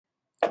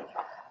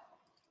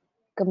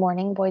Good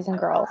morning, boys and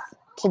girls.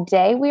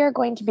 Today we are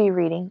going to be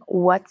reading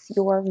What's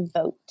Your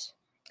Vote?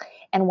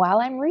 And while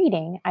I'm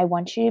reading, I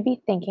want you to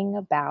be thinking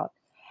about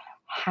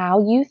how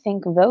you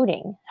think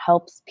voting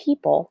helps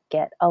people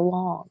get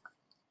along.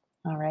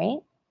 All right,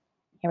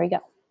 here we go.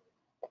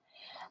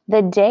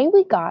 The day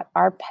we got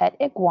our pet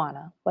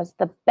iguana was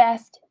the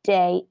best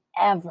day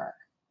ever.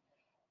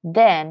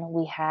 Then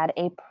we had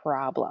a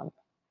problem.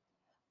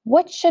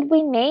 What should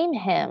we name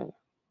him?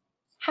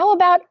 How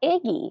about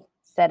Iggy?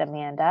 Said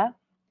Amanda.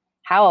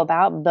 How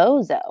about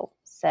Bozo?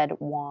 Said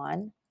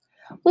Juan.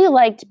 We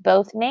liked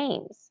both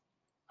names.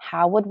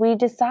 How would we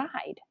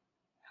decide?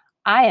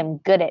 I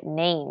am good at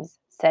names,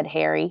 said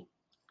Harry.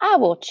 I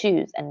will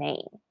choose a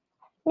name.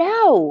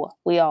 No,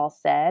 we all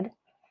said.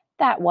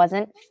 That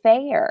wasn't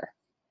fair.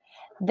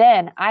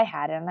 Then I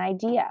had an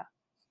idea.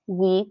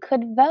 We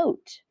could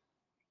vote.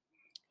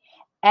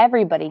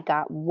 Everybody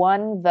got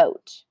one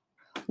vote.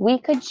 We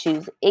could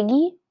choose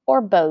Iggy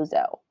or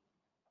Bozo.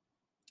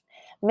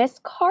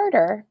 Miss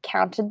Carter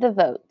counted the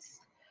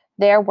votes.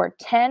 There were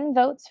 10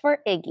 votes for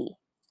Iggy.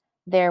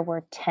 There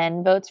were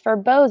 10 votes for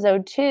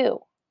Bozo,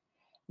 too.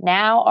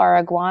 Now our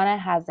iguana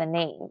has a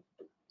name.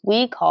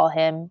 We call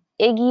him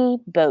Iggy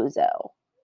Bozo.